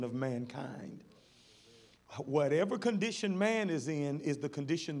of mankind. Whatever condition man is in is the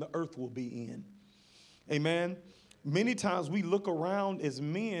condition the earth will be in. Amen. Many times we look around as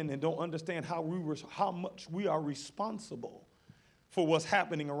men and don't understand how much we are responsible for what's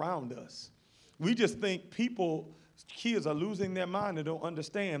happening around us. We just think kids are losing their mind and don't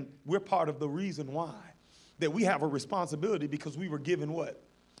understand we're part of the reason why. That we have a responsibility because we were given what?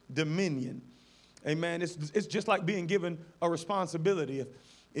 Dominion. Amen. It's just like being given a responsibility.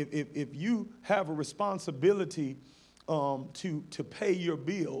 If you have a responsibility to pay your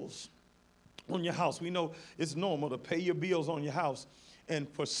bills on your house, we know it's normal to pay your bills on your house. And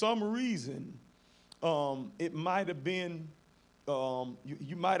for some reason, it might have been,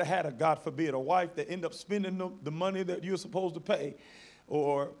 you might have had God forbid, a wife that ended up spending the money that you're supposed to pay.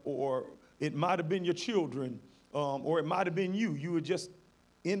 Or it might have been your children, or it might have been you. You would just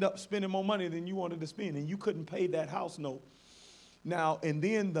end up spending more money than you wanted to spend, and you couldn't pay that house note. Now, and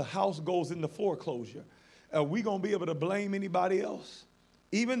then the house goes into foreclosure. Are we going to be able to blame anybody else?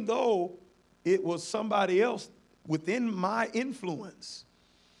 Even though it was somebody else within my influence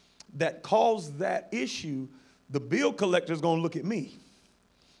that caused that issue, the bill collector is going to look at me.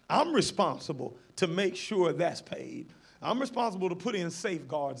 I'm responsible to make sure that's paid. I'm responsible to put in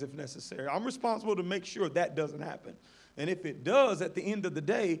safeguards if necessary. I'm responsible to make sure that doesn't happen. And if it does, at the end of the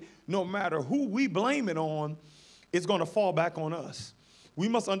day, no matter who we blame it on, it's going to fall back on us. We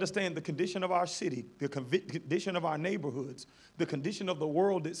must understand the condition of our city, the condition of our neighborhoods, the condition of the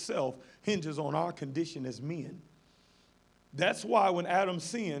world itself hinges on our condition as men. That's why when Adam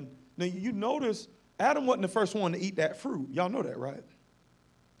sinned, now you notice Adam wasn't the first one to eat that fruit. Y'all know that, right?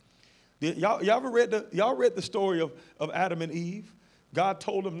 Y'all read the story of Adam and Eve? God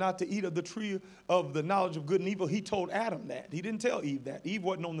told them not to eat of the tree of the knowledge of good and evil. He told Adam that. He didn't tell Eve that. Eve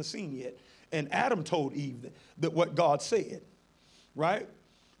wasn't on the scene yet. And Adam told Eve that what God said, right?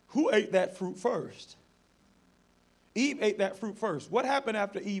 Who ate that fruit first? Eve ate that fruit first. What happened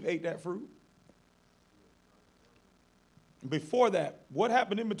after Eve ate that fruit? Before that, what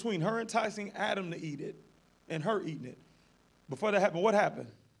happened in between her enticing Adam to eat it and her eating it? Before that happened, what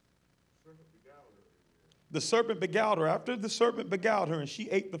happened? The serpent beguiled her. After the serpent beguiled her and she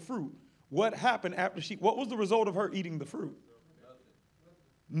ate the fruit, what happened after what was the result of her eating the fruit?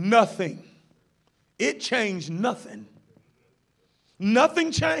 Nothing. It changed nothing.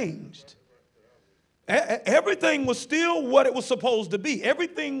 Nothing changed. Everything was still what it was supposed to be.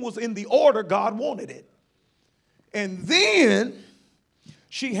 Everything was in the order God wanted it. And then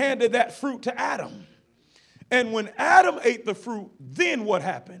she handed that fruit to Adam. And when Adam ate the fruit, then what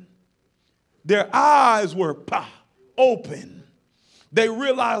happened? Their eyes were open. They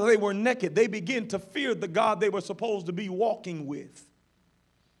realized they were naked. They began to fear the God they were supposed to be walking with.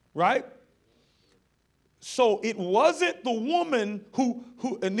 Right? So it wasn't the woman who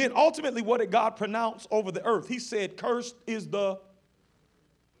and then ultimately what did God pronounce over the earth? He said, cursed is the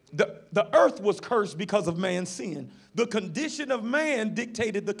earth was cursed because of man's sin. The condition of man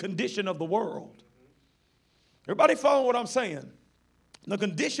dictated the condition of the world. Everybody follow what I'm saying? The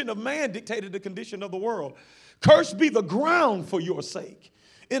condition of man dictated the condition of the world. Cursed be the ground for your sake.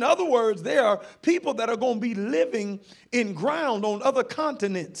 In other words, there are people that are going to be living in ground on other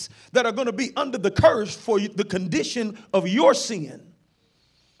continents that are going to be under the curse for the condition of your sin.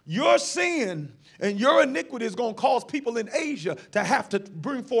 Your sin and your iniquity is going to cause people in Asia to have to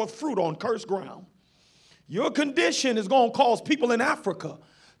bring forth fruit on cursed ground. Your condition is going to cause people in Africa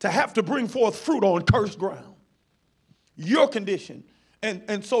to have to bring forth fruit on cursed ground. Your condition.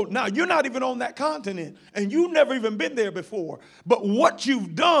 And so now you're not even on that continent and you've never even been there before. But what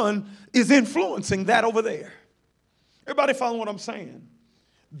you've done is influencing that over there. Everybody following what I'm saying?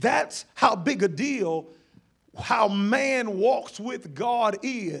 That's how big a deal how man walks with God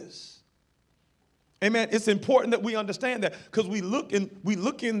is. Amen. It's important that we understand that because we look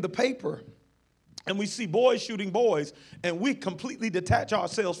in the paper and we see boys shooting boys and we completely detach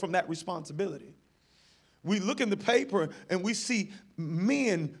ourselves from that responsibility. We look in the paper and we see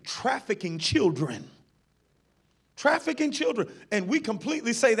men trafficking children. Trafficking children. And we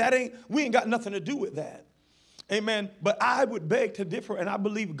completely say we ain't got nothing to do with that. Amen. But I would beg to differ, and I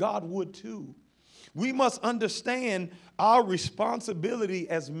believe God would too. We must understand our responsibility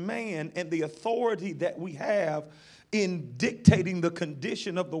as man and the authority that we have in dictating the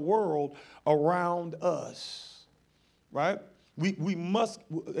condition of the world around us. Right? We must,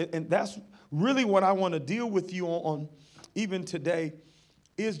 and that's really what I want to deal with you on even today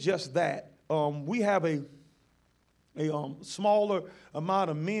is just that. We have a smaller amount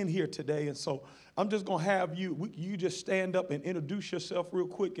of men here today, and so I'm just going to have you just stand up and introduce yourself real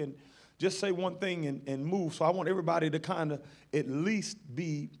quick and just say one thing and move. So I want everybody to kind of at least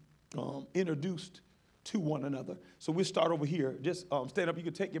be introduced to one another. So we'll start over here. Just stand up. You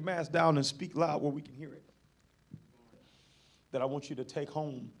can take your mask down and speak loud where we can hear it. That I want you to take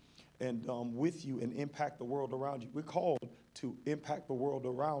home and with you and impact the world around you. We're called to impact the world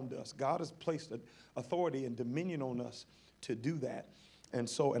around us. God has placed authority and dominion on us to do that. And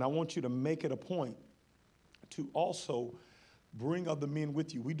I want you to make it a point to also bring other men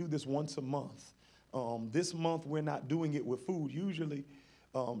with you. We do this once a month. This month, we're not doing it with food. Usually,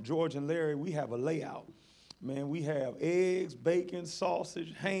 George and Larry, we have a layout. Man, we have eggs, bacon,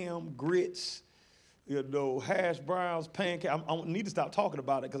 sausage, ham, grits, hash browns, pancakes. I need to stop talking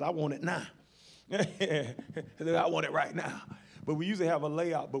about it because I want it now. I want it right now. But we usually have a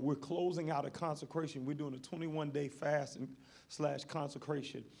layout, but we're closing out a consecration. We're doing a 21-day fast /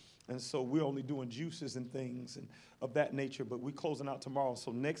 consecration. And so we're only doing juices and things and of that nature, but we're closing out tomorrow.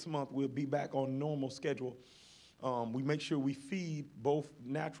 So next month, we'll be back on normal schedule. We make sure we feed both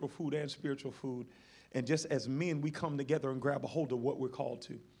natural food and spiritual food. And just as men, we come together and grab a hold of what we're called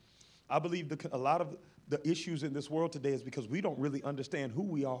to. I believe a lot of the issues in this world today is because we don't really understand who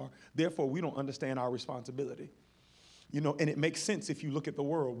we are. Therefore, we don't understand our responsibility. And it makes sense if you look at the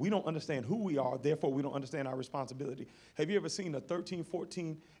world. We don't understand who we are. Therefore, we don't understand our responsibility. Have you ever seen a 13,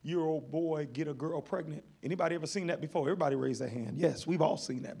 14-year-old boy get a girl pregnant? Anybody ever seen that before? Everybody raise their hand. Yes, we've all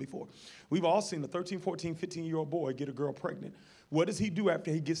seen that before. We've all seen a 13, 14, 15-year-old boy get a girl pregnant. What does he do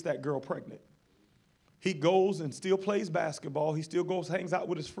after he gets that girl pregnant? He goes and still plays basketball. He still goes, hangs out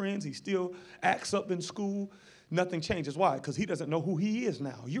with his friends. He still acts up in school. Nothing changes. Why? Because he doesn't know who he is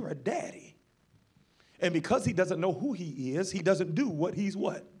now. You're a daddy. And because he doesn't know who he is, he doesn't do what he's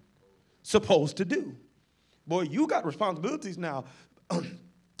what? Supposed to do. Boy, you got responsibilities now.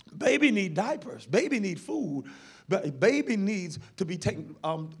 Baby need diapers. Baby need food. Baby needs to be taken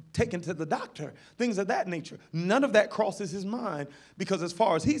to the doctor. Things of that nature. None of that crosses his mind because as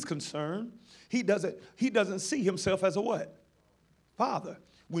far as he's concerned, he doesn't see himself as a what? Father.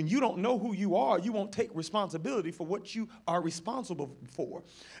 When you don't know who you are, you won't take responsibility for what you are responsible for.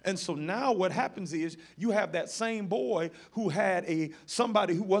 And so now what happens is you have that same boy who had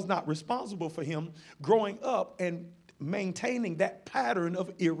somebody who was not responsible for him growing up and maintaining that pattern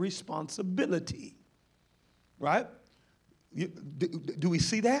of irresponsibility. Right? Do we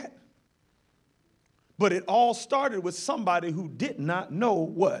see that? But it all started with somebody who did not know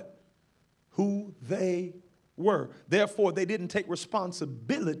what? Who they were. Therefore, they didn't take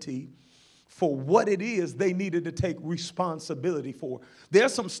responsibility for what it is they needed to take responsibility for.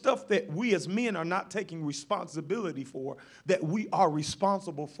 There's some stuff that we as men are not taking responsibility for that we are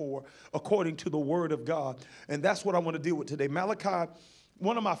responsible for according to the word of God. And that's what I want to deal with today. Malachi,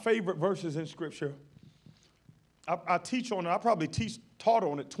 one of my favorite verses in Scripture. I teach on it. I probably taught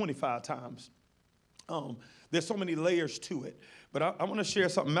on it 25 times. There's so many layers to it. But I want to share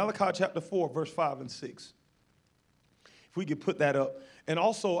something. Malachi chapter 4, verse 5 and 6. If we could put that up. And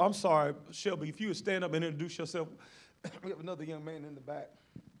also, I'm sorry, Shelby, if you would stand up and introduce yourself. We have another young man in the back.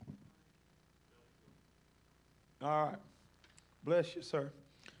 All right. Bless you, sir.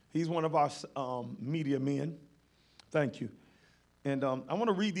 He's one of our media men. Thank you. And I want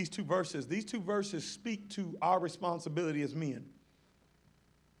to read these two verses. These two verses speak to our responsibility as men.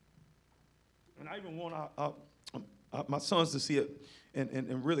 And I even want my sons to see it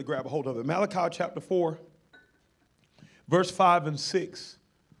and really grab a hold of it. Malachi chapter 4. Verse 5 and 6.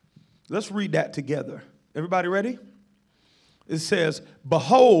 Let's read that together. Everybody ready? It says,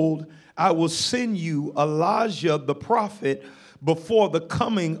 "Behold, I will send you Elijah the prophet before the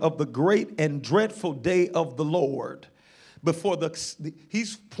coming of the great and dreadful day of the Lord."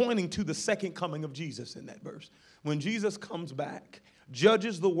 He's pointing to the second coming of Jesus in that verse. When Jesus comes back,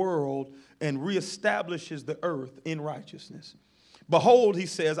 judges the world, and reestablishes the earth in righteousness. "Behold," he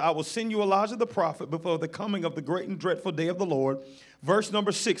says, "I will send you Elijah the prophet before the coming of the great and dreadful day of the Lord." Verse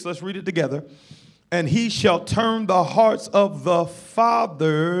number 6, let's read it together. "And he shall turn the hearts of the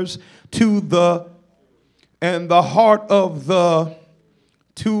fathers to the heart of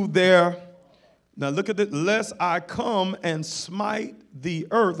to their." Now look at it. "Lest I come and smite the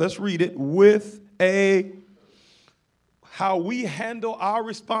earth." Let's read it. How we handle our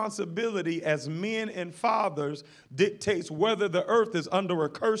responsibility as men and fathers dictates whether the earth is under a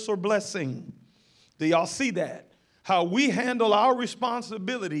curse or blessing. Do y'all see that? How we handle our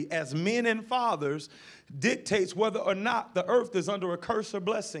responsibility as men and fathers dictates whether or not the earth is under a curse or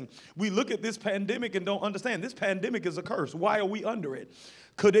blessing. We look at this pandemic and don't understand. This pandemic is a curse. Why are we under it?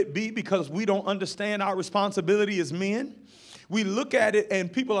 Could it be because we don't understand our responsibility as men? We look at it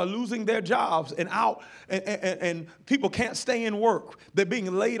and people are losing their jobs and people can't stay in work. They're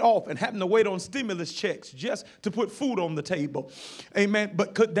being laid off and having to wait on stimulus checks just to put food on the table. Amen.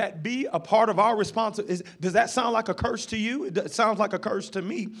 But could that be a part of our responsibility? Does that sound like a curse to you? It sounds like a curse to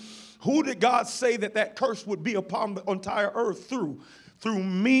me. Who did God say that curse would be upon the entire earth through? Through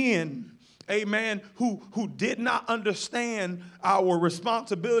men. Amen, who did not understand our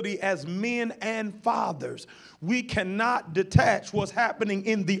responsibility as men and fathers. We cannot detach what's happening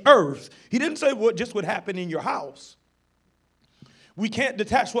in the earth. He didn't say what just would happen in your house. We can't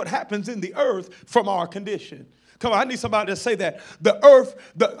detach what happens in the earth from our condition. Come on, I need somebody to say that.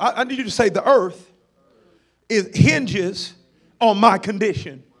 I need you to say the earth hinges on my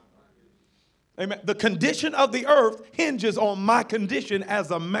condition. Amen. The condition of the earth hinges on my condition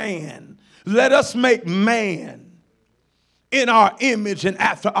as a man. Let us make man in our image and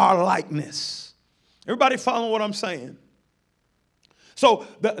after our likeness. Everybody following what I'm saying? So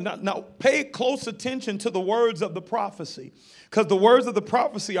now pay close attention to the words of the prophecy, because the words of the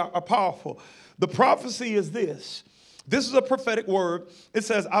prophecy are powerful. The prophecy is this. This is a prophetic word. It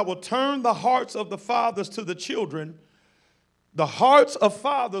says, I will turn the hearts of the fathers to the children. The hearts of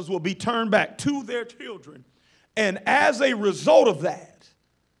fathers will be turned back to their children. And as a result of that,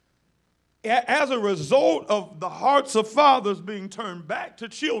 as a result of the hearts of fathers being turned back to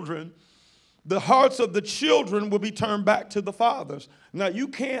children, the hearts of the children will be turned back to the fathers. Now, you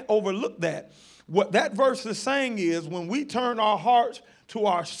can't overlook that. What that verse is saying is when we turn our hearts to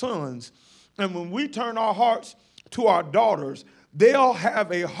our sons and when we turn our hearts to our daughters, they'll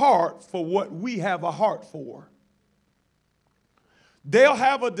have a heart for what we have a heart for. They'll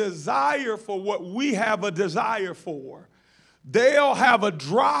have a desire for what we have a desire for. They'll have a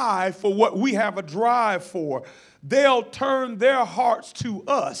drive for what we have a drive for. They'll turn their hearts to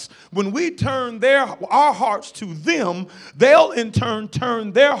us. When we turn our hearts to them, they'll in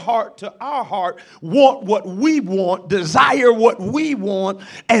turn their heart to our heart, want what we want, desire what we want,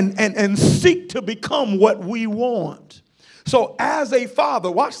 and seek to become what we want. So as a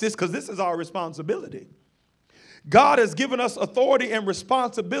father, watch this, because this is our responsibility. God has given us authority and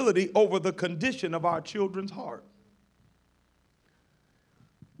responsibility over the condition of our children's heart.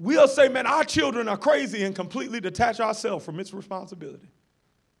 We'll say, man, our children are crazy, and completely detach ourselves from its responsibility.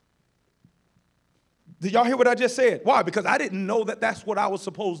 Did y'all hear what I just said? Why? Because I didn't know that that's what I was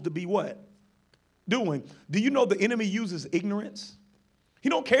supposed to be what? Doing. Do you know the enemy uses ignorance? He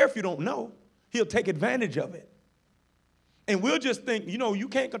don't care if you don't know. He'll take advantage of it. And we'll just think, you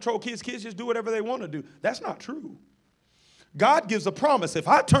can't control kids. Kids just do whatever they want to do. That's not true. God gives a promise. If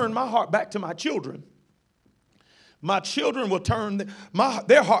I turn my heart back to my children will turn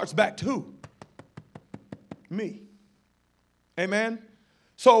their hearts back to who? Me. Amen?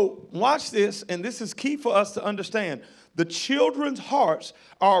 So watch this, and this is key for us to understand. The children's hearts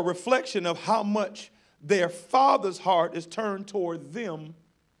are a reflection of how much their father's heart is turned toward them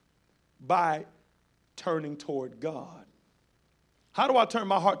by turning toward God. How do I turn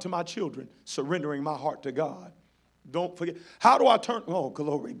my heart to my children? Surrendering my heart to God. Don't forget. How do I turn? Oh,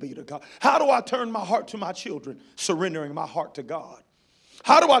 glory be to God. How do I turn my heart to my children? Surrendering my heart to God.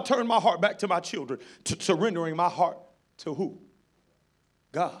 How do I turn my heart back to my children? Surrendering my heart to who?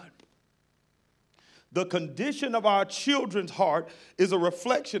 God. The condition of our children's heart is a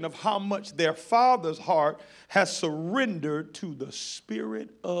reflection of how much their father's heart has surrendered to the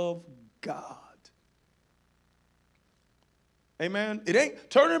Spirit of God. Amen. It ain't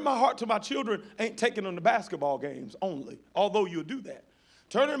turning my heart to my children, ain't taking them to basketball games only, although you'll do that.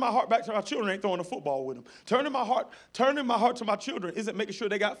 Turning my heart back to my children ain't throwing a football with them. Turning my heart to my children isn't making sure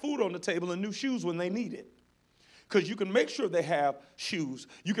they got food on the table and new shoes when they need it. Because you can make sure they have shoes.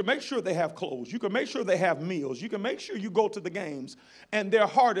 You can make sure they have clothes. You can make sure they have meals. You can make sure you go to the games, and their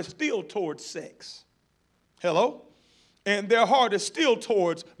heart is still towards sex. Hello? And their heart is still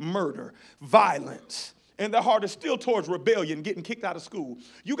towards murder, violence. And their heart is still towards rebellion, getting kicked out of school.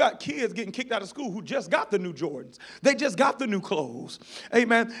 You got kids getting kicked out of school who just got the new Jordans. They just got the new clothes.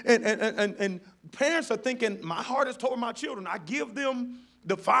 Amen. And parents are thinking, my heart is toward my children. I give them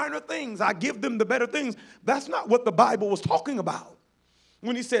the finer things. I give them the better things. That's not what the Bible was talking about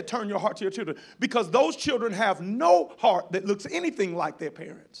when he said, turn your heart to your children. Because those children have no heart that looks anything like their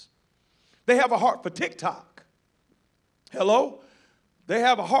parents. They have a heart for TikTok. Hello? They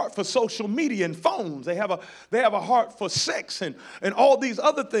have a heart for social media and phones. They have a heart for sex and all these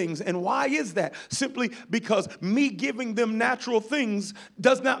other things. And why is that? Simply because me giving them natural things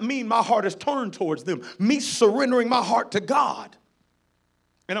does not mean my heart is turned towards them. Me surrendering my heart to God.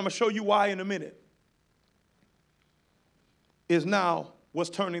 And I'm going to show you why in a minute. Is now what's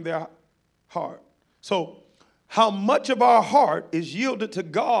turning their heart. So how much of our heart is yielded to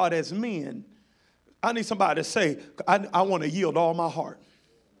God as men. I need somebody to say, I want to yield all my heart.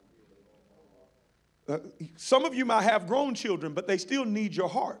 Some of you might have grown children, but they still need your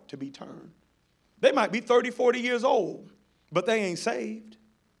heart to be turned. They might be 30, 40 years old, but they ain't saved.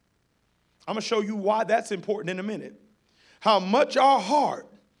 I'm going to show you why that's important in a minute. How much our heart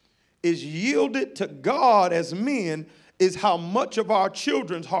is yielded to God as men is how much of our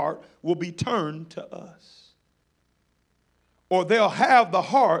children's heart will be turned to us. Or they'll have the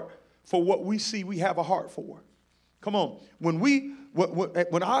heart for what we see we have a heart for. Come on.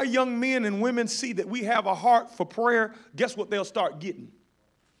 When our young men and women see that we have a heart for prayer, guess what they'll start getting?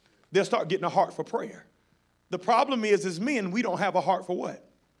 They'll start getting a heart for prayer. The problem is, as men, we don't have a heart for what?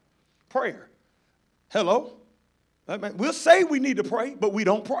 Prayer. Hello? We'll say we need to pray, but we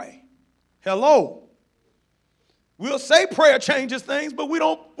don't pray. Hello? We'll say prayer changes things, but we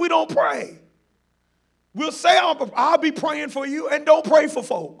don't pray. We'll say I'll be praying for you and don't pray for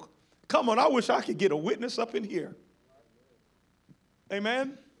folk. Come on, I wish I could get a witness up in here.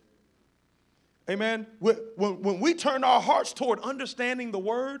 Amen? Amen. When we turn our hearts toward understanding the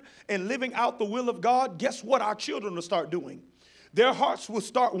word and living out the will of God, guess what our children will start doing? Their hearts will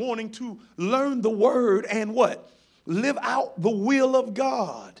start wanting to learn the word and what? Live out the will of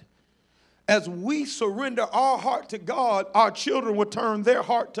God. As we surrender our heart to God, our children will turn their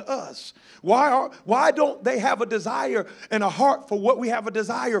heart to us. Why don't they have a desire and a heart for what we have a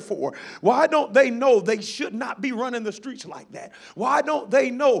desire for? Why don't they know they should not be running the streets like that? Why don't they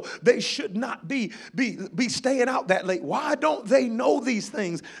know they should not be staying out that late? Why don't they know these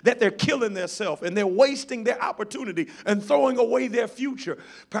things, that they're killing themselves and they're wasting their opportunity and throwing away their future?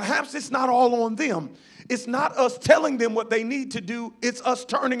 Perhaps it's not all on them. It's not us telling them what they need to do. It's us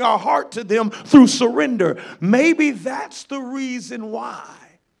turning our heart to them through surrender. Maybe that's the reason why.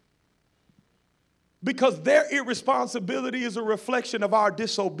 Because their irresponsibility is a reflection of our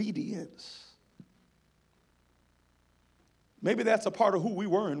disobedience. Maybe that's a part of who we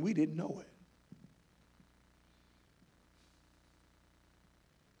were and we didn't know it.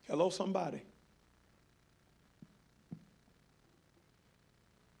 Hello, somebody.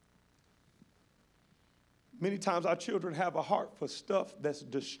 Many times our children have a heart for stuff that's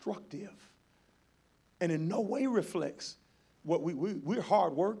destructive and in no way reflects what we're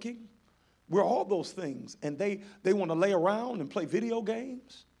hardworking. We're all those things. And they want to lay around and play video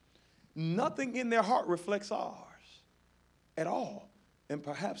games. Nothing in their heart reflects ours at all. And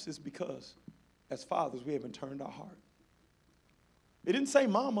perhaps it's because as fathers we haven't turned our heart. It didn't say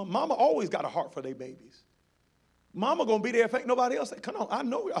mama. Mama always got a heart for their babies. Mama gonna be there if ain't nobody else. Come on, I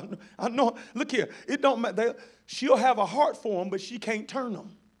know. Look here, it don't matter. She'll have a heart for them, but she can't turn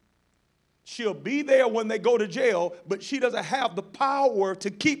them. She'll be there when they go to jail, but she doesn't have the power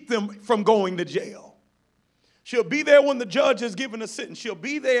to keep them from going to jail. She'll be there when the judge is giving a sentence. She'll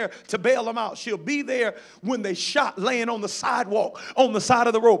be there to bail them out. She'll be there when they shot laying on the sidewalk on the side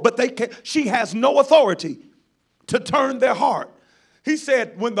of the road. But she has no authority to turn their heart. He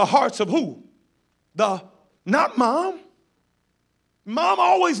said, when the hearts of who? Not mom. Mom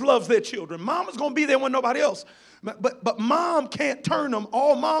always loves their children. Mama's going to be there when nobody else. But mom can't turn them.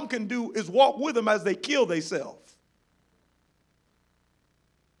 All mom can do is walk with them as they kill themselves.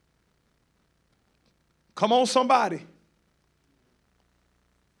 Come on, somebody.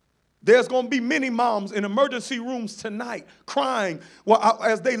 There's going to be many moms in emergency rooms tonight crying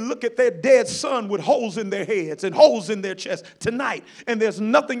as they look at their dead son with holes in their heads and holes in their chest tonight. And there's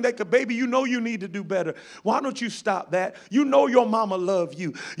nothing they could, baby, you know you need to do better. Why don't you stop that? You know your mama love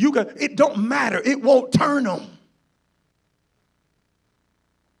you. It don't matter. It won't turn them.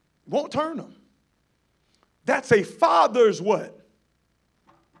 Won't turn them. That's a father's what?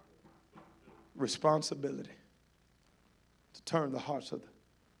 Responsibility. To turn their heart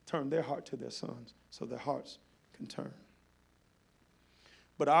to their sons so their hearts can turn.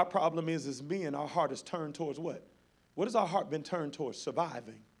 But our problem is as men, our heart is turned towards what? What has our heart been turned towards?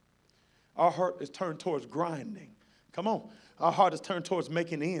 Surviving. Our heart is turned towards grinding. Come on. Our heart is turned towards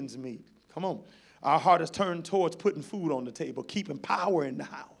making ends meet. Come on. Our heart is turned towards putting food on the table, keeping power in the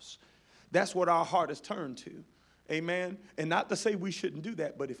house. That's what our heart is turned to. Amen. And not to say we shouldn't do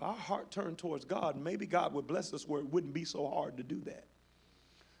that, but if our heart turned towards God, maybe God would bless us where it wouldn't be so hard to do that.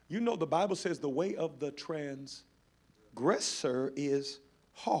 You know, the Bible says the way of the transgressor is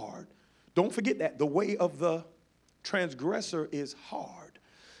hard. Don't forget that. The way of the transgressor is hard.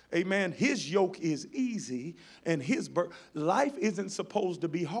 Amen. His yoke is easy and life isn't supposed to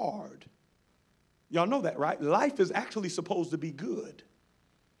be hard. Y'all know that, right? Life is actually supposed to be good.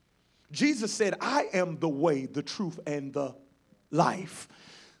 Jesus said, I am the way, the truth, and the life.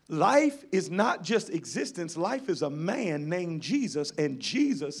 Life is not just existence. Life is a man named Jesus, and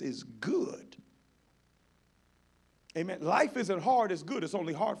Jesus is good. Amen. Life isn't hard, it's good. It's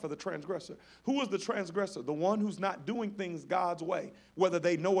only hard for the transgressor. Who is the transgressor? The one who's not doing things God's way, whether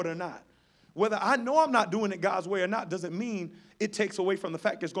they know it or not. Whether I know I'm not doing it God's way or not doesn't mean it takes away from the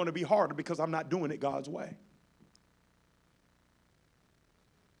fact it's going to be harder because I'm not doing it God's way.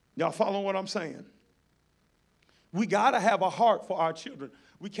 Y'all following what I'm saying? We got to have a heart for our children.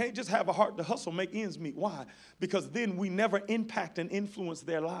 We can't just have a heart to hustle, make ends meet. Why? Because then we never impact and influence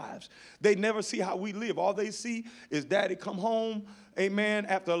their lives. They never see how we live. All they see is daddy come home, amen,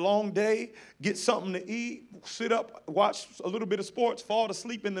 after a long day, get something to eat, sit up, watch a little bit of sports, fall to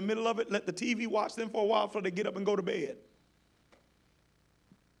sleep in the middle of it, let the TV watch them for a while before they get up and go to bed.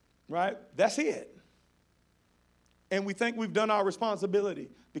 Right? That's it. And we think we've done our responsibility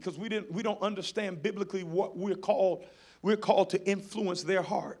because we don't understand biblically what we're called. We're called to influence their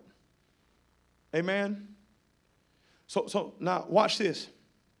heart. Amen? So now watch this.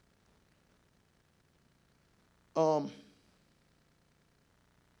 Let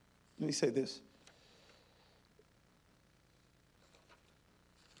me say this.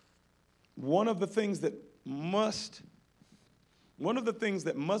 One of the things that must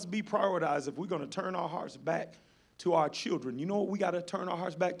be prioritized if we're going to turn our hearts back to our children, you know what we got to turn our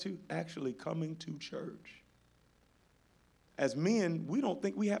hearts back to? Actually coming to church. As men, we don't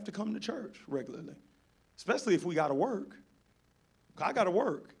think we have to come to church regularly, especially if we got to work. I got to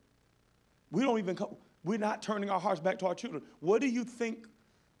work. We don't even come. We're not turning our hearts back to our children. What do you think?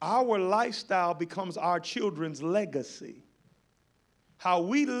 Our lifestyle becomes our children's legacy. How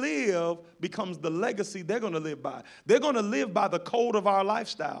we live becomes the legacy they're going to live by. They're going to live by the code of our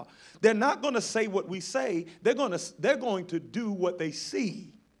lifestyle. They're not going to say what we say. They're going to do what they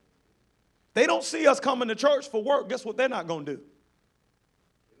see. They don't see us coming to church for work. Guess what they're not going to do?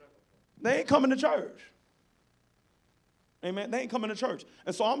 They ain't coming to church. Amen. They ain't coming to church.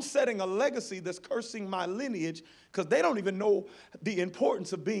 And so I'm setting a legacy that's cursing my lineage because they don't even know the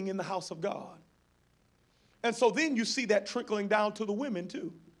importance of being in the house of God. And so then you see that trickling down to the women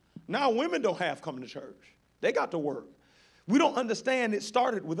too. Now women don't have coming to church. They got to work. We don't understand it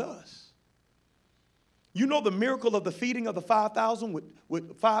started with us. You know the miracle of the feeding of the 5,000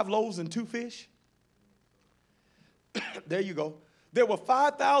 with 5 loaves and 2 fish? There you go. There were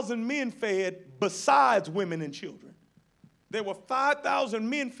 5,000 men fed besides women and children. There were 5,000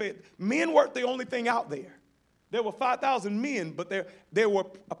 men fed. Men weren't the only thing out there. There were 5,000 men, but there were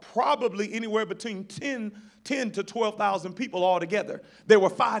probably anywhere between 10 to 12,000 people altogether. There were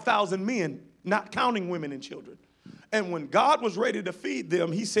 5,000 men, not counting women and children. And when God was ready to feed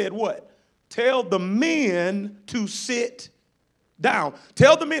them, he said what? Tell the men to sit down.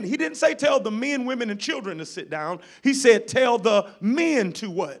 Tell the men. He didn't say tell the men, women, and children to sit down. He said tell the men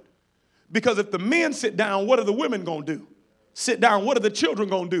to what? Because if the men sit down, what are the women going to do? Sit down, what are the children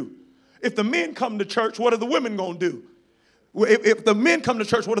going to do? If the men come to church, what are the women going to do? If the men come to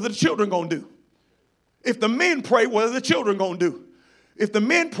church, what are the children going to do? If the men pray, what are the children going to do? If the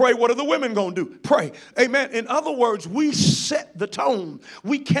men pray, what are the women going to do? Pray. Amen. In other words, we set the tone.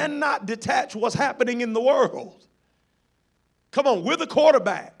 We cannot detach what's happening in the world. Come on, we're the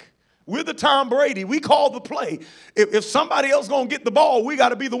quarterback. We're the Tom Brady. We call the play. If somebody else going to get the ball, we got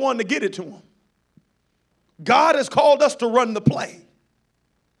to be the one to get it to them. God has called us to run the play.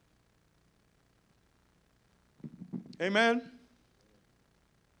 Amen.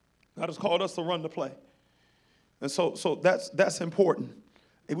 God has called us to run the play. And so that's important.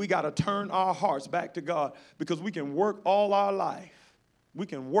 And we got to turn our hearts back to God because we can work all our life. We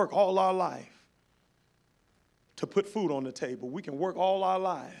can work all our life to put food on the table. We can work all our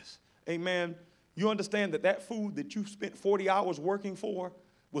lives. Amen. You understand that food that you spent 40 hours working for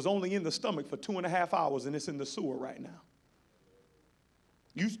was only in the stomach for 2.5 hours and it's in the sewer right now.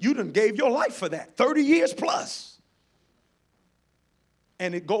 You done gave your life for that, 30 years plus.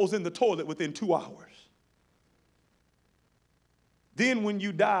 And it goes in the toilet within 2 hours. Then when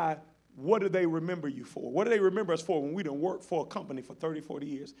you die, what do they remember you for? What do they remember us for when we done worked for a company for 30, 40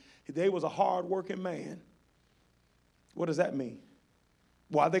 years? They was a hard-working man. What does that mean?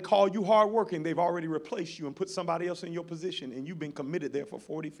 Why they call you hard-working, they've already replaced you and put somebody else in your position, and you've been committed there for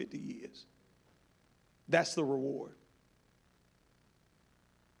 40, 50 years. That's the reward.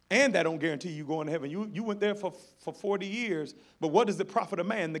 And that don't guarantee you going to heaven. You went there for 40 years, but what does it profit a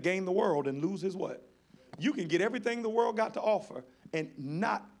man to gain the world and lose his what? You can get everything the world got to offer and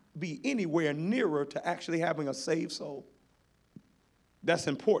not be anywhere nearer to actually having a saved soul. That's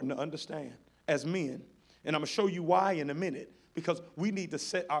important to understand as men. And I'm going to show you why in a minute, because we need to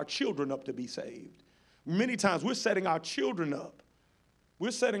set our children up to be saved. Many times we're setting our children up We're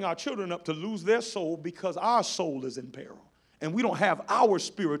setting our children up to lose their soul because our soul is in peril. And we don't have our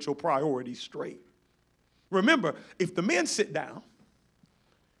spiritual priorities straight. Remember, if the men sit down,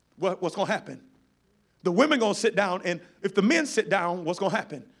 what's going to happen? The women going to sit down, and if the men sit down, what's going to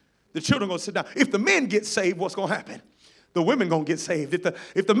happen? The children going to sit down. If the men get saved, what's going to happen? The women going to get saved.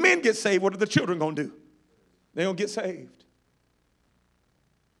 If the men get saved, what are the children going to do? They're going to get saved.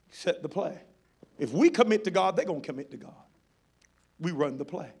 Set the play. If we commit to God, they're going to commit to God. We run the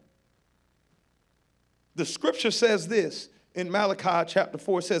play. The scripture says this in Malachi chapter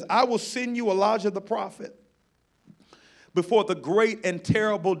 4. It says, I will send you Elijah the prophet before the great and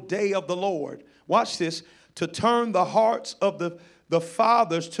terrible day of the Lord. Watch this. To turn the hearts of the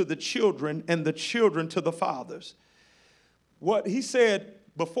fathers to the children and the children to the fathers. What he said,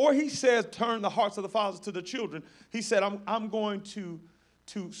 before he says turn the hearts of the fathers to the children, he said, I'm going to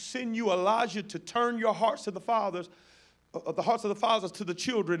send you Elijah to turn your hearts to the fathers, the hearts of the fathers to the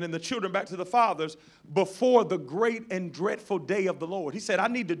children and the children back to the fathers before the great and dreadful day of the Lord. He said, I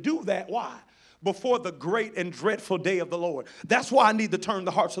need to do that. Why? Before the great and dreadful day of the Lord. That's why I need to turn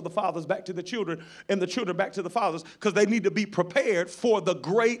the hearts of the fathers back to the children and the children back to the fathers, because they need to be prepared for the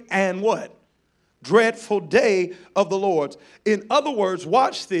great and what? Dreadful day of the Lord. In other words,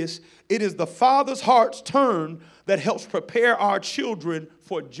 watch this. It is the Father's heart's turn that helps prepare our children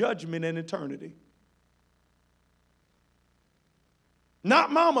for judgment and eternity.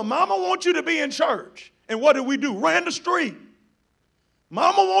 Not mama. Mama wants you to be in church. And what do? Ran the street.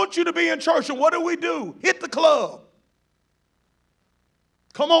 Mama wants you to be in church. And what do? Hit the club.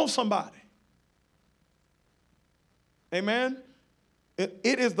 Come on, somebody. Amen. It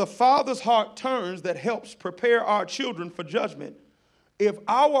is the Father's heart turns that helps prepare our children for judgment. If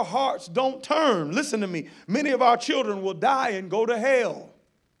our hearts don't turn, listen to me, many of our children will die and go to hell.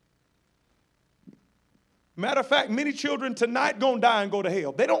 Matter of fact, many children tonight gonna die and go to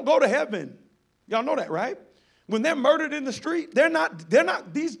hell. They don't go to heaven. Y'all know that, right? When they're murdered in the street,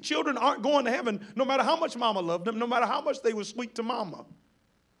 these children aren't going to heaven no matter how much mama loved them, no matter how much they were sweet to mama.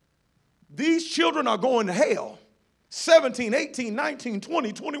 These children are going to hell. 17, 18, 19,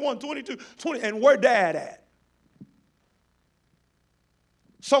 20, 21, 22, 20, and where dad at?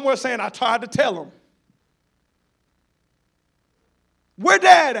 Somewhere saying, I tried to tell them. Where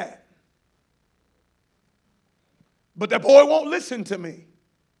dad at? But that boy won't listen to me.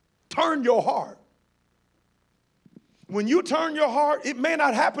 Turn your heart. When you turn your heart, it may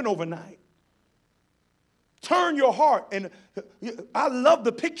not happen overnight. Turn your heart. And I love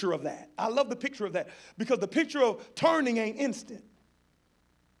the picture of that. I love the picture of that because the picture of turning ain't instant.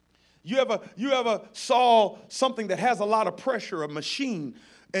 You ever saw something that has a lot of pressure, a machine,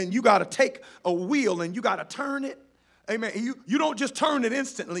 and you got to take a wheel and you got to turn it? Amen. You don't just turn it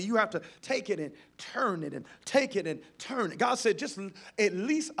instantly. You have to take it and turn it and take it and turn it. God said, just at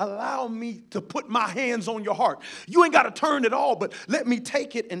least allow me to put my hands on your heart. You ain't got to turn it all, but let me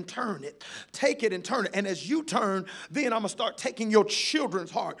take it and turn it. Take it and turn it. And as you turn, then I'm going to start taking your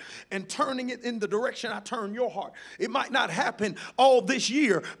children's heart and turning it in the direction I turn your heart. It might not happen all this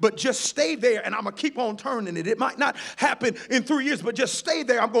year, but just stay there and I'm going to keep on turning it. It might not happen in 3 years, but just stay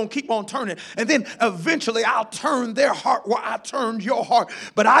there. I'm going to keep on turning. And then eventually I'll turn their heart where I turned your heart.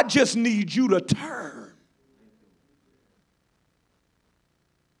 But I just need you to turn.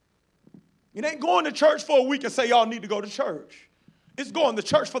 It ain't going to church for a week and say y'all need to go to church. It's going to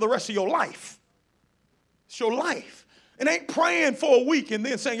church for the rest of your life. It's your life. It ain't praying for a week and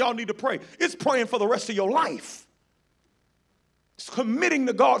then saying y'all need to pray. It's praying for the rest of your life. It's committing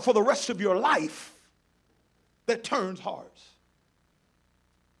to God for the rest of your life that turns hearts.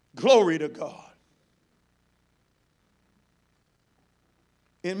 Glory to God.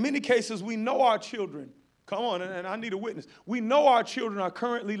 In many cases, we know our children. Come on, and I need a witness. We know our children are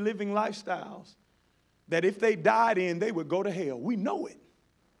currently living lifestyles that if they died in, they would go to hell. We know it.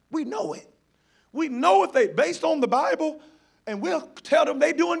 We know it. We know if they, based on the Bible, and we'll tell them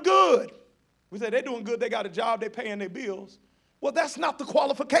they're doing good. We say they're doing good, they got a job, they're paying their bills. Well, that's not the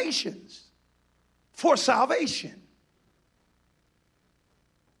qualifications for salvation.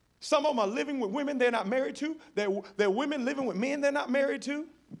 Some of them are living with women they're not married to. They're women living with men they're not married to.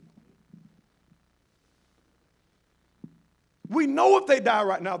 We know if they die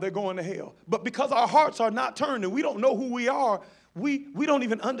right now, they're going to hell. But because our hearts are not turned and we don't know who we are, we don't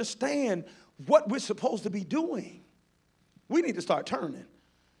even understand what we're supposed to be doing. We need to start turning.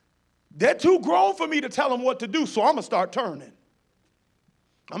 They're too grown for me to tell them what to do, so I'm going to start turning.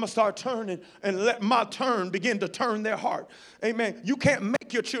 I'm going to start turning and let my turn begin to turn their heart. Amen. You can't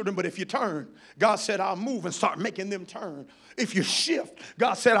make your children, but if you turn, God said, I'll move and start making them turn. If you shift,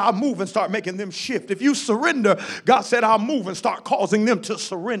 God said, I'll move and start making them shift. If you surrender, God said, I'll move and start causing them to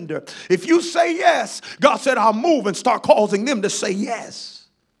surrender. If you say yes, God said, I'll move and start causing them to say yes.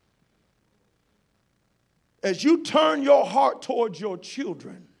 As you turn your heart towards your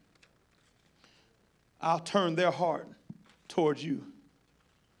children, I'll turn their heart towards you.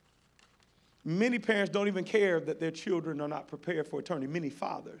 Many parents don't even care that their children are not prepared for eternity. Many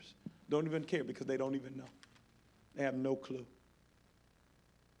fathers don't even care because they don't even know. They have no clue.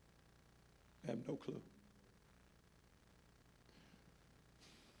 They have no clue.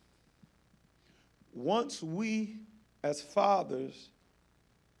 Once we, as fathers,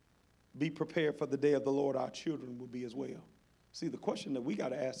 be prepared for the day of the Lord, our children will be as well. See, the question that we got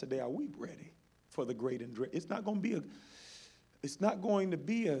to ask today, are we ready for the great and dread? It's not going to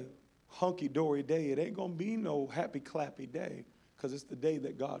be a hunky-dory day. It ain't going to be no happy-clappy day, because it's the day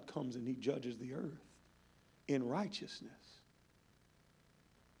that God comes and he judges the earth in righteousness.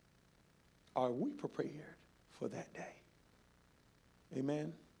 Are we prepared for that day?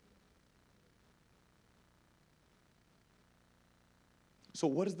 Amen. So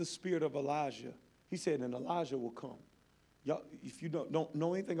what is the spirit of Elijah? He said, and Elijah will come. Y'all, if you don't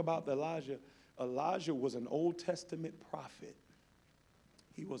know anything about Elijah, Elijah was an Old Testament prophet.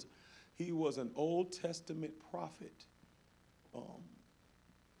 He was an Old Testament prophet.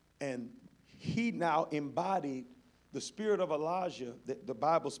 And he now embodied the spirit of Elijah that the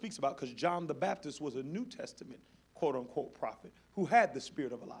Bible speaks about, because John the Baptist was a New Testament, quote unquote, prophet who had the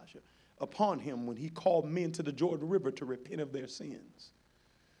spirit of Elijah upon him when he called men to the Jordan River to repent of their sins.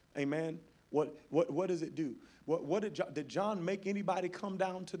 Amen. What does it do? Did John make anybody come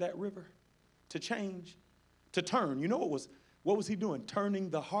down to that river to change, to turn? You know what was he doing? Turning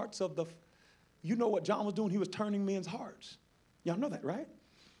the hearts of you know what John was doing? He was turning men's hearts. Y'all know that, right?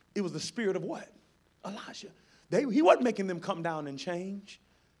 It was the spirit of what? Elijah. He wasn't making them come down and change.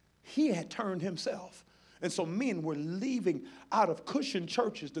 He had turned himself. And so men were leaving out of Christian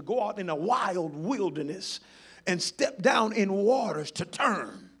churches to go out in a wild wilderness and step down in waters to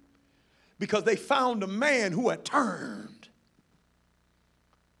turn, because they found a man who had turned.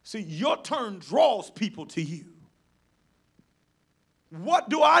 See, your turn draws people to you. What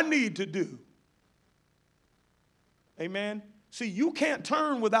do I need to do? Amen. See, you can't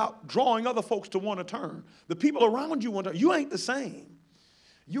turn without drawing other folks to want to turn. The people around you want to turn. You ain't the same.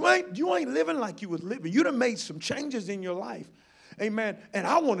 You ain't living like you was living. You done made some changes in your life. Amen. And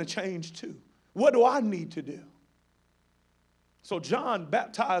I want to change too. What do I need to do? So John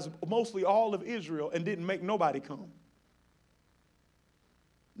baptized mostly all of Israel and didn't make nobody come.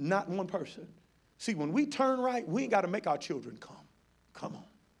 Not one person. See, when we turn right, we ain't got to make our children come. Come on.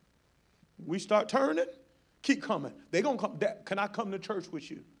 We start turning, keep coming. They're going to come. Dad, can I come to church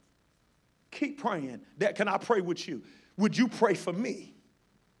with you? Keep praying. Dad, can I pray with you? Would you pray for me?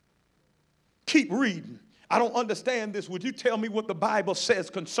 Keep reading. I don't understand this. Would you tell me what the Bible says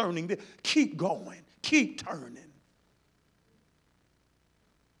concerning this? Keep going. Keep turning.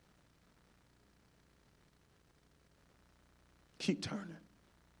 Keep turning.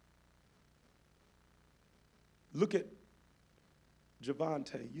 Look at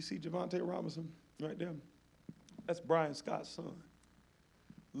Javante. You see Javante Robinson right there? That's Brian Scott's son.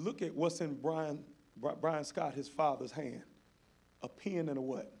 Look at what's in Brian Scott, his father's hand. A pen and a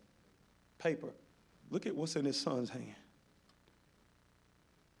what? Paper. Look at what's in his son's hand.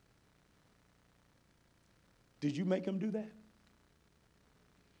 Did you make him do that?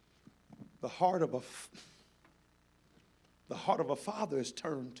 The heart of a father is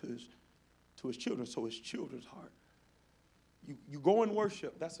turned to his children, so his children's heart. You go in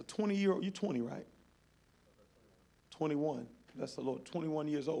worship. That's a 20-year-old. You're 20, right? 21. That's the Lord. 21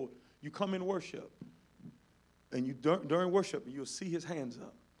 years old. You come in worship, and during worship, you'll see his hands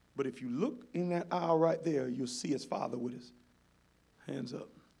up. But if you look in that aisle right there, you'll see his father with his hands up.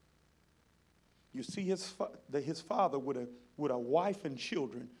 You see his father with a wife and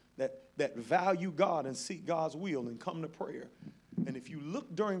children that value God and seek God's will and come to prayer. And if you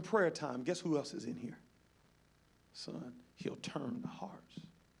look during prayer time, guess who else is in here? Son, he'll turn the hearts.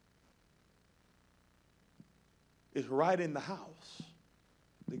 It's right in the house.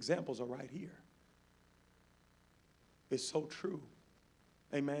 The examples are right here. It's so true.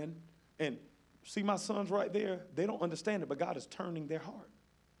 Amen. And see my sons right there? They don't understand it, but God is turning their heart.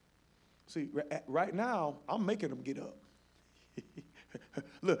 See, right now, I'm making them get up.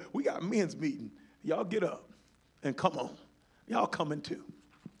 Look, we got men's meeting. Y'all get up and come on. Y'all coming too.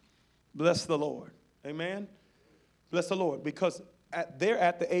 Bless the Lord. Amen. Bless the Lord. Because they're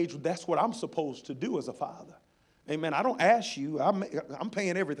at the age, that's what I'm supposed to do as a father. Amen. I don't ask you. I'm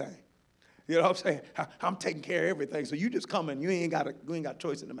paying everything. You know what I'm saying? I'm taking care of everything. So you just come and you ain't got a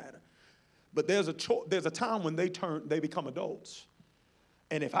choice in the matter. But there's a time when they become adults.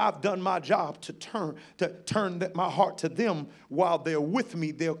 And if I've done my job to turn my heart to them while they're with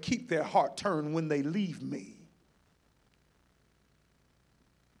me, they'll keep their heart turned when they leave me.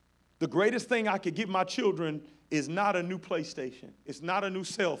 The greatest thing I could give my children is not a new PlayStation. It's not a new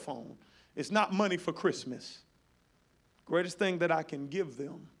cell phone. It's not money for Christmas. Greatest thing that I can give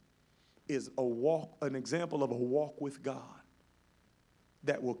them is an example of a walk with God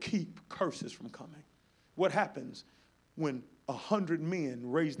that will keep curses from coming. What happens when 100 men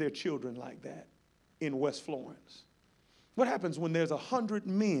raise their children like that in West Florence? What happens when there's 100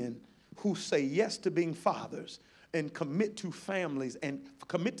 men who say yes to being fathers and commit to families and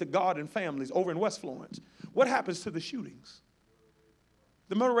commit to God and families over in West Florence? What happens to the shootings?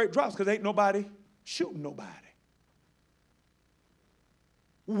 The murder rate drops because ain't nobody shooting nobody.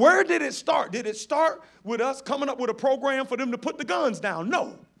 Where did it start? Did it start with us coming up with a program for them to put the guns down?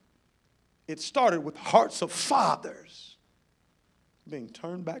 No. It started with hearts of fathers being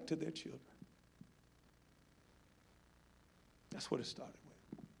turned back to their children. That's what it started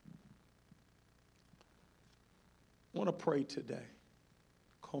with. I want to pray today.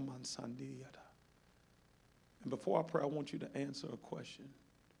 And before I pray, I want you to answer a question.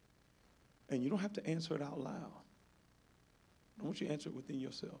 And you don't have to answer it out loud. I want you to answer it within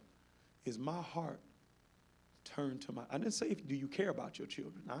yourself. Is my heart turned to I didn't say, do you care about your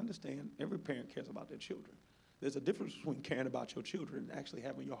children? I understand every parent cares about their children. There's a difference between caring about your children and actually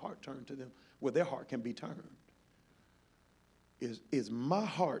having your heart turned to them where their heart can be turned. Is my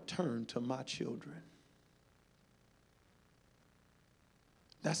heart turned to my children?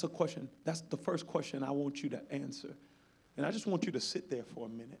 That's a question. That's the first question I want you to answer. And I just want you to sit there for a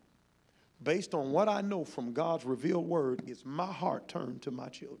minute. Based on what I know from God's revealed word, is my heart turned to my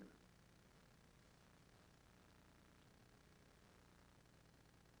children?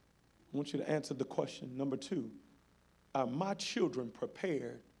 I want you to answer the question. Number 2, are my children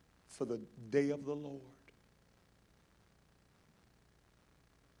prepared for the day of the Lord?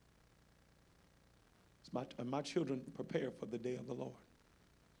 Are my children prepared for the day of the Lord?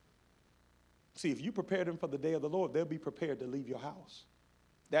 See, if you prepare them for the day of the Lord, they'll be prepared to leave your house.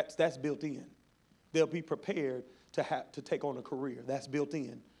 That's built in. They'll be prepared to take on a career. That's built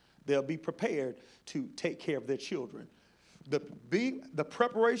in. They'll be prepared to take care of their children. The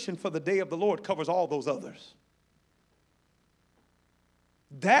preparation for the day of the Lord covers all those others.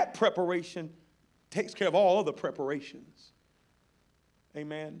 That preparation takes care of all other preparations.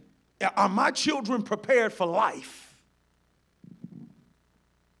 Amen. Are my children prepared for life?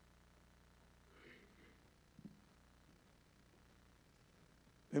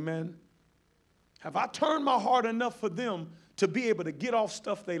 Amen. Have I turned my heart enough for them to be able to get off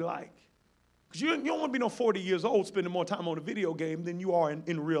stuff they like? Because you don't want to be no 40 years old spending more time on a video game than you are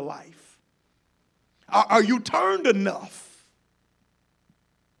in real life. Are you turned enough?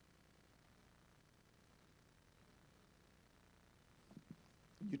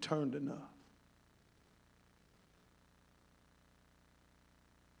 You turned enough.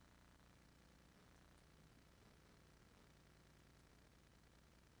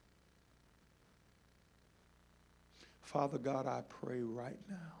 Father God, I pray right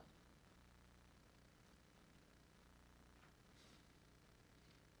now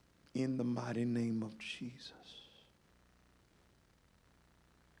in the mighty name of Jesus.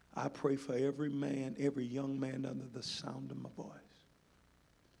 I pray for every man, every young man under the sound of my voice,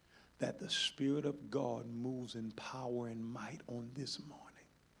 that the Spirit of God moves in power and might on this morning.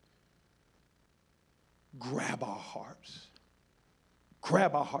 Grab our hearts.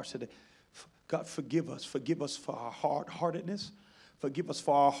 Grab our hearts today. God, forgive us. Forgive us for our hard-heartedness. Forgive us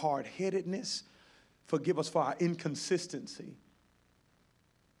for our hard-headedness. Forgive us for our inconsistency.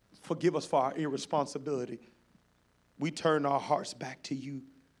 Forgive us for our irresponsibility. We turn our hearts back to you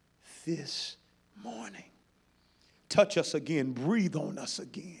this morning. Touch us again. Breathe on us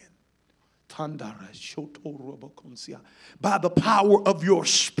again. By the power of your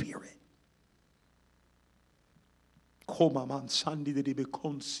Spirit.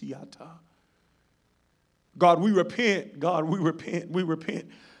 God, we repent. God, we repent. We repent.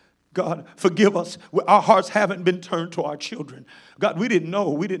 God, forgive us. Our hearts haven't been turned to our children. God, we didn't know.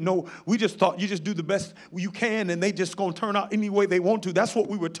 We didn't know. We just thought you just do the best you can and they just going to turn out any way they want to. That's what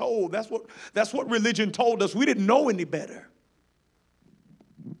we were told. That's what religion told us. We didn't know any better.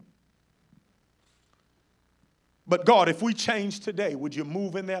 But God, if we change today, would you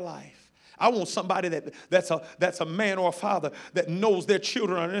move in their life? I want somebody that's a man or a father that knows their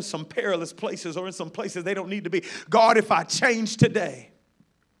children are in some perilous places or in some places they don't need to be. God, if I change today,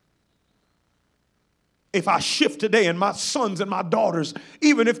 if I shift today and my sons and my daughters,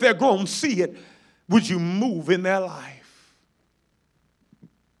 even if they're grown, see it, would you move in their life?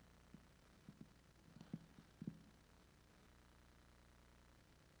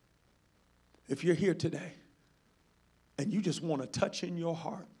 If you're here today and you just want to touch in your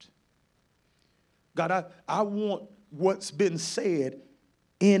heart, God, I want what's been said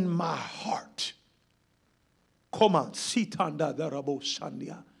in my heart. Come on, sitanda darabo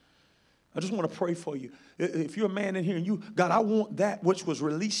shandia. I just want to pray for you. If you're a man in here and you, God, I want that which was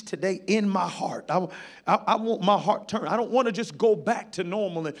released today in my heart. I want my heart turned. I don't want to just go back to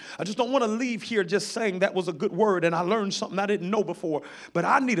normal. And I just don't want to leave here just saying that was a good word and I learned something I didn't know before. But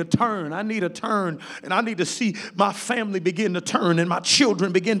I need a turn. I need a turn. And I need to see my family begin to turn and my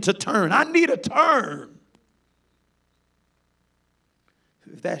children begin to turn. I need a turn.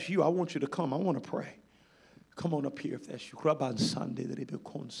 If that's you, I want you to come. I want to pray. Come on up here if that's you.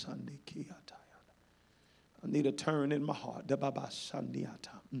 I need a turn in my heart. Come on,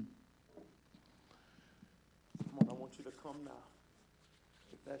 I want you to come now.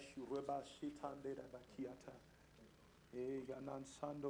 If that's you.